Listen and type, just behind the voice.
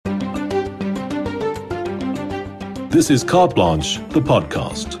This is Carte Blanche, the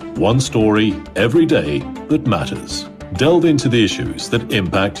podcast. One story every day that matters. Delve into the issues that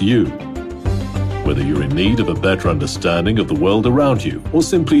impact you. Whether you're in need of a better understanding of the world around you or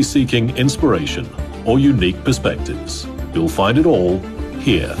simply seeking inspiration or unique perspectives, you'll find it all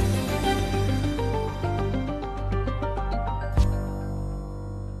here.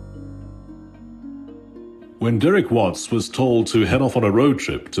 When Derek Watts was told to head off on a road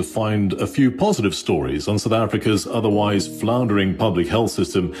trip to find a few positive stories on South Africa's otherwise floundering public health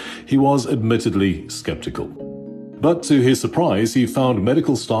system, he was admittedly skeptical. But to his surprise, he found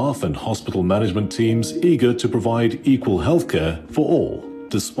medical staff and hospital management teams eager to provide equal healthcare for all,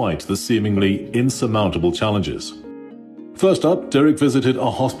 despite the seemingly insurmountable challenges. First up, Derek visited a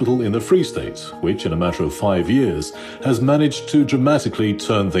hospital in the Free State, which in a matter of 5 years has managed to dramatically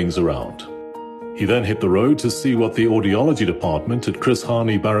turn things around. He then hit the road to see what the audiology department at Chris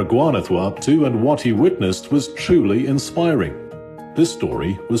Hani Baragwanath were up to, and what he witnessed was truly inspiring. This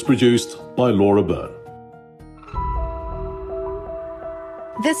story was produced by Laura Byrne.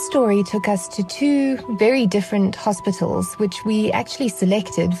 This story took us to two very different hospitals, which we actually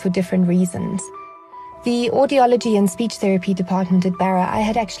selected for different reasons. The audiology and speech therapy department at Barra I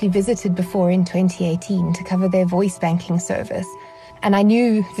had actually visited before in 2018 to cover their voice banking service. And I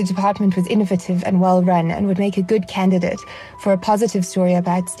knew the department was innovative and well run and would make a good candidate for a positive story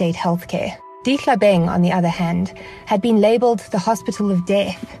about state healthcare. Crumbling, on the other hand, had been labelled the hospital of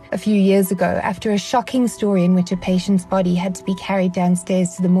death a few years ago after a shocking story in which a patient's body had to be carried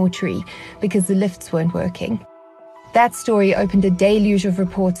downstairs to the mortuary because the lifts weren't working. That story opened a deluge of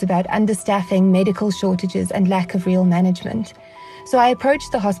reports about understaffing, medical shortages, and lack of real management. So I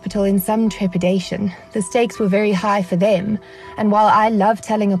approached the hospital in some trepidation. The stakes were very high for them, and while I love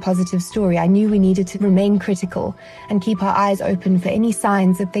telling a positive story, I knew we needed to remain critical and keep our eyes open for any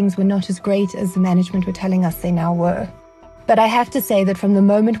signs that things were not as great as the management were telling us they now were. But I have to say that from the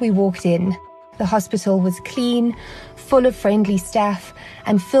moment we walked in, the hospital was clean, full of friendly staff,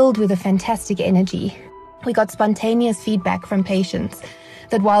 and filled with a fantastic energy. We got spontaneous feedback from patients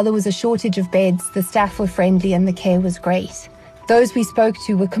that while there was a shortage of beds, the staff were friendly and the care was great. Those we spoke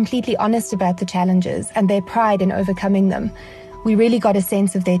to were completely honest about the challenges and their pride in overcoming them. We really got a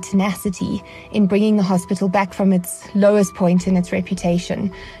sense of their tenacity in bringing the hospital back from its lowest point in its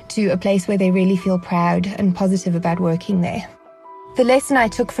reputation to a place where they really feel proud and positive about working there. The lesson I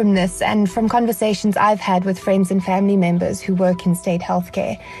took from this, and from conversations I've had with friends and family members who work in state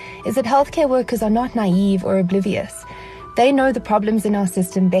healthcare, is that healthcare workers are not naive or oblivious. They know the problems in our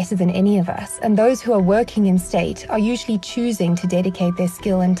system better than any of us, and those who are working in state are usually choosing to dedicate their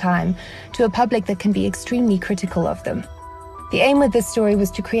skill and time to a public that can be extremely critical of them. The aim with this story was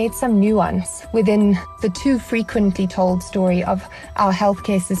to create some nuance within the too frequently told story of our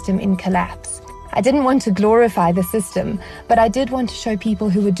healthcare system in collapse. I didn't want to glorify the system, but I did want to show people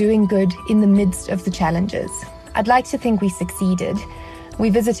who were doing good in the midst of the challenges. I'd like to think we succeeded. We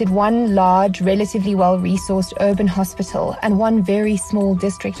visited one large, relatively well-resourced urban hospital and one very small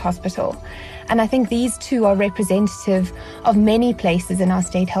district hospital. And I think these two are representative of many places in our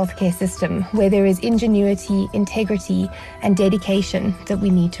state healthcare system where there is ingenuity, integrity, and dedication that we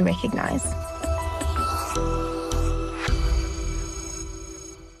need to recognize.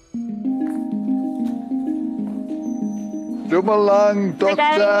 Dumalang,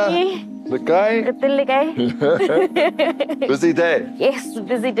 doctor. Lekai? Busy day? Yes,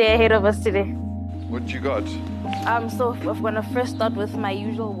 busy day ahead of us today. What you got? So I'm going to first start with my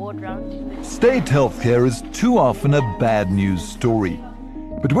usual ward round. State healthcare is too often a bad news story.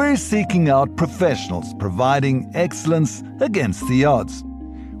 But we're seeking out professionals providing excellence against the odds.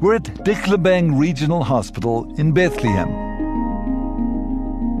 We're at Crumbling Regional Hospital in Bethlehem.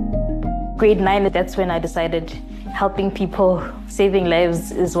 Grade 9, that's when I decided helping people, saving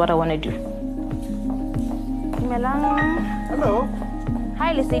lives is what I want to do. Hello.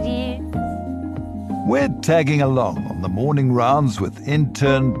 Hi, Lesedi. We're tagging along on the morning rounds with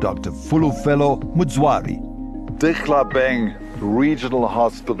intern Dr. Fulufelo Mudzwari. Crumbling Regional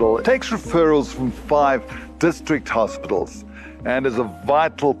Hospital takes referrals from 5 district hospitals and is a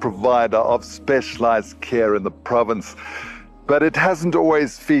vital provider of specialized care in the province. But it hasn't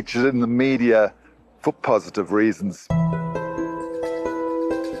always featured in the media for positive reasons.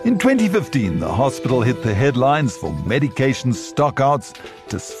 In 2015, the hospital hit the headlines for medication stockouts,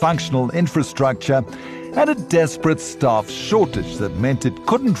 dysfunctional infrastructure, and a desperate staff shortage that meant it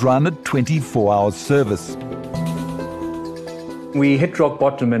couldn't run a 24-hour service. We hit rock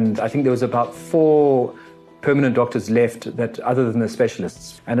bottom, and I think there was about 4 permanent doctors left, that other than the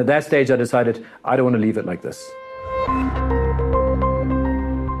specialists. And at that stage, I decided I don't want to leave it like this.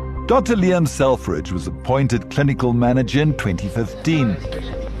 Dr. Liam Selfridge was appointed clinical manager in 2015.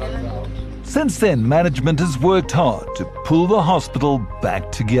 Since then, management has worked hard to pull the hospital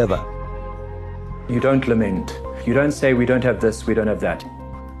back together. You don't lament. You don't say, we don't have this, we don't have that.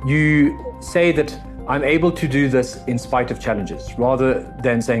 You say that I'm able to do this in spite of challenges, rather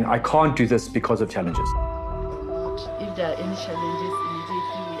than saying I can't do this because of challenges. If there are any challenges,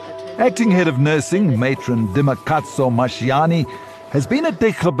 immediately we attend. Acting head of nursing, matron Dimakatso Mashiani, has been at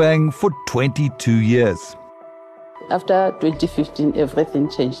Dichlabang for 22 years. After 2015, everything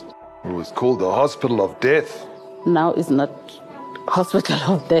changed. It was called the Hospital of Death. Now it's not hospital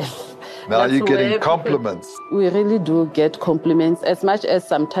of death. Now That's you're getting where compliments. We really do get compliments, as much as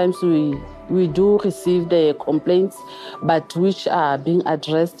sometimes we do receive the complaints, but which are being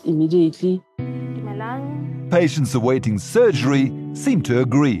addressed immediately. Patients awaiting surgery seem to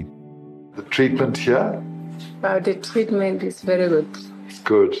agree. The treatment here? The treatment is very good.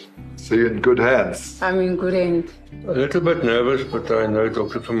 Good. So you're in good hands. I'm in good hands. A little bit nervous, but I know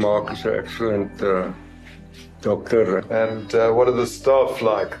Dr. Vermaak is an excellent doctor. And what are the staff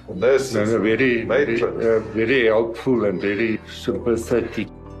like? The nurses? No, very, matrons? very helpful and very sympathetic.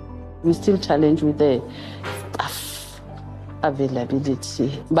 We still challenge with the staff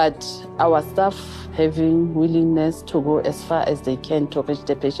availability, but our staff having willingness to go as far as they can to reach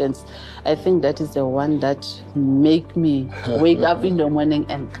the patients, I think that is the one that make me wake up in the morning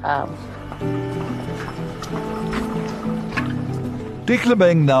and calm.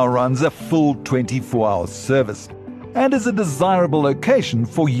 Dichlabang now runs a full 24-hour service and is a desirable location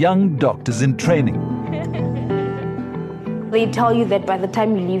for young doctors in training. They tell you that by the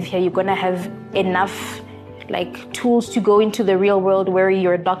time you leave here, you're going to have enough tools to go into the real world where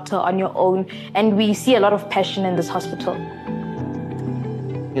you're a doctor on your own. And we see a lot of passion in this hospital.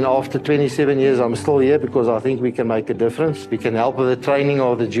 After 27 years, I'm still here because I think we can make a difference. We can help with the training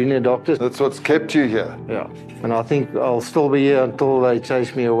of the junior doctors. That's what's kept you here. Yeah. And I think I'll still be here until they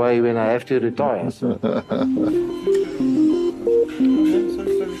chase me away when I have to retire. So.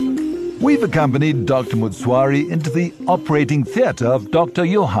 We've accompanied Dr. Mutswari into the operating theatre of Dr.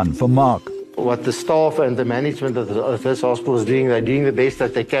 Johan Vermaak. What the staff and the management of this hospital is doing, they're doing the best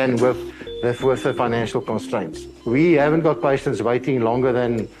that they can with the financial constraints. We haven't got patients waiting longer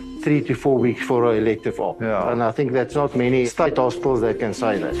than 3 to 4 weeks for an elective op. Yeah. And I think that's not many state hospitals that can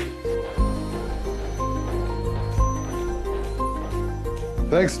say that.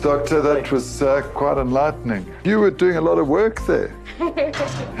 Thanks, Doctor. That was quite enlightening. You were doing a lot of work there.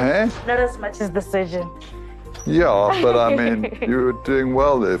 Huh? Not as much as the surgeon. Yeah, but I mean, you were doing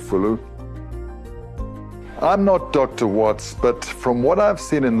well there, Fulu. I'm not Dr. Watts, but from what I've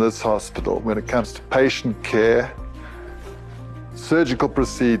seen in this hospital, when it comes to patient care, surgical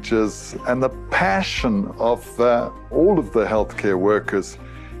procedures, and the passion of all of the healthcare workers,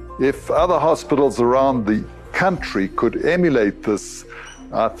 if other hospitals around the country could emulate this,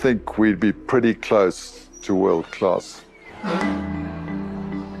 I think we'd be pretty close to world class.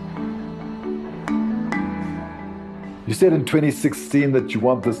 You said in 2016 that you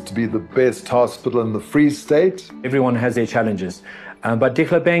want this to be the best hospital in the Free State. Everyone has their challenges, but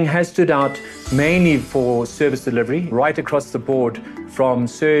Dichlabang has stood out mainly for service delivery, right across the board, from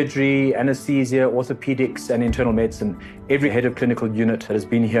surgery, anesthesia, orthopedics, and internal medicine. Every head of clinical unit has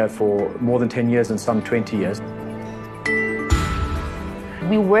been here for more than 10 years and some 20 years.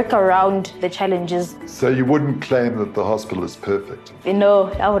 We work around the challenges. So you wouldn't claim that the hospital is perfect? No,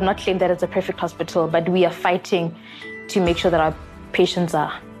 I would not claim that it's a perfect hospital, but we are fighting to make sure that our patients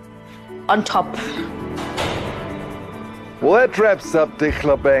are on top. Well, that wraps up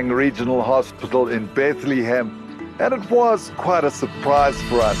Dichlabang Regional Hospital in Bethlehem, and it was quite a surprise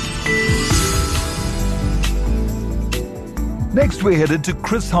for us. Next, we're headed to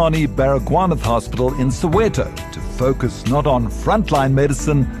Chris Hani Baragwanath Hospital in Soweto to focus not on frontline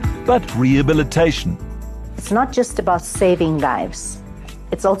medicine, but rehabilitation. It's not just about saving lives.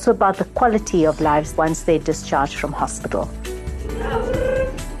 It's also about the quality of lives once they're discharged from hospital.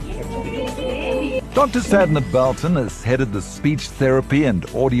 Dr. Sadna Belton has headed the speech therapy and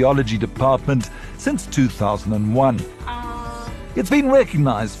audiology department since 2001. It's been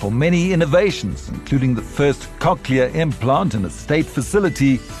recognized for many innovations, including the first cochlear implant in a state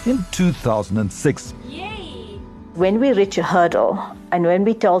facility in 2006. When we reach a hurdle and when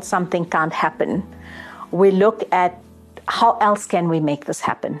we're told something can't happen, we look at how else can we make this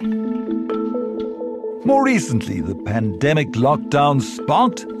happen. More recently, the pandemic lockdown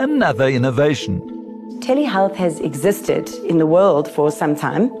sparked another innovation. Telehealth has existed in the world for some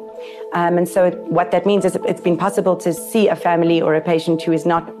time. And so what that means is it's been possible to see a family or a patient who is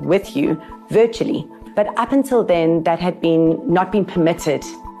not with you virtually. But up until then, that had not been permitted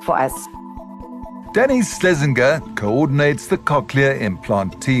for us. Danny Schlesinger coordinates the cochlear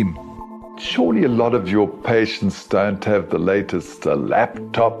implant team. Surely a lot of your patients don't have the latest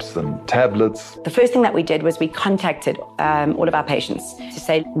laptops and tablets. The first thing that we did was we contacted all of our patients to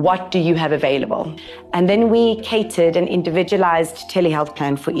say, what do you have available? And then we catered an individualized telehealth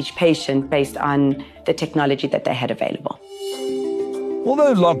plan for each patient based on the technology that they had available.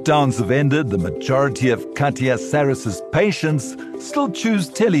 Although lockdowns have ended, the majority of Katia Saris's patients still choose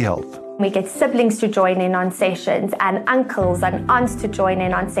telehealth. We get siblings to join in on sessions and uncles and aunts to join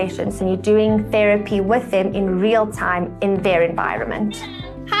in on sessions, and you're doing therapy with them in real time in their environment.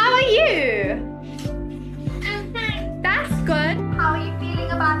 How are you? That's good. How are you feeling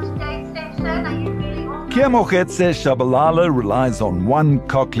about today's session? Are you feeling all right? Kiamogetse Shabalala relies on one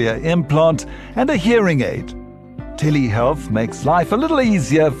cochlear implant and a hearing aid. Telehealth makes life a little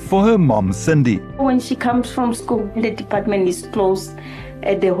easier for her mom, Cindy. When she comes from school, the department is closed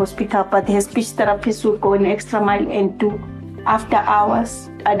at the hospital, but the speech therapist will go an extra mile and do after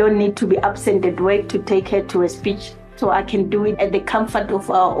hours. I don't need to be absent at work to take her to a speech, so I can do it at the comfort of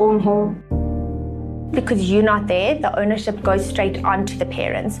our own home. Because you're not there, the ownership goes straight on to the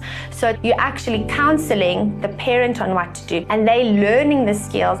parents. So you're actually counseling the parent on what to do, and they're learning the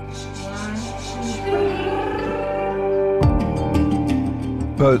skills.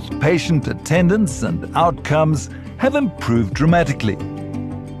 Both patient attendance and outcomes have improved dramatically.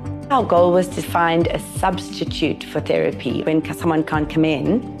 Our goal was to find a substitute for therapy when someone can't come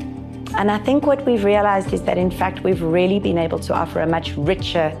in. And I think what we've realized is that, in fact, we've really been able to offer a much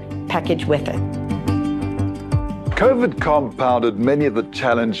richer package with it. COVID compounded many of the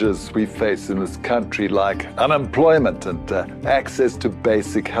challenges we face in this country, like unemployment and access to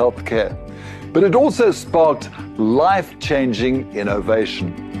basic health care. But it also sparked life-changing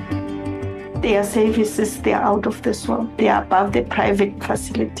innovation. Their services, they are out of this world. They are above the private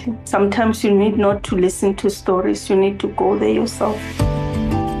facility. Sometimes you need not to listen to stories, you need to go there yourself.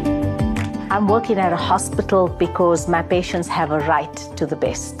 I'm working at a hospital because my patients have a right to the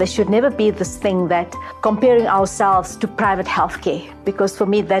best. There should never be this thing that comparing ourselves to private healthcare, because for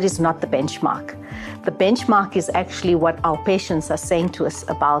me, that is not the benchmark. The benchmark is actually what our patients are saying to us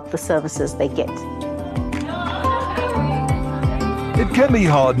about the services they get. It can be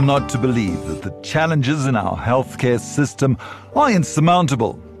hard not to believe that the challenges in our healthcare system are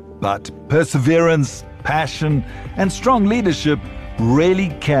insurmountable. But perseverance, passion, and strong leadership really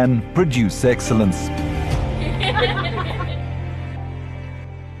can produce excellence.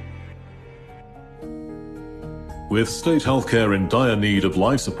 With state healthcare in dire need of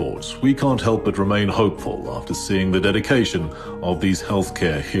life support, we can't help but remain hopeful after seeing the dedication of these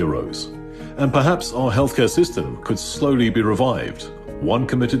healthcare heroes. And perhaps our healthcare system could slowly be revived, one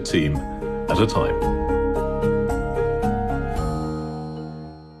committed team at a time.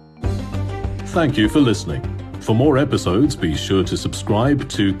 Thank you for listening. For more episodes, be sure to subscribe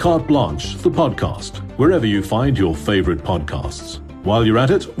to Carte Blanche, the podcast, wherever you find your favorite podcasts. While you're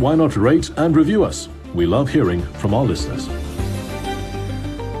at it, why not rate and review us? We love hearing from our listeners.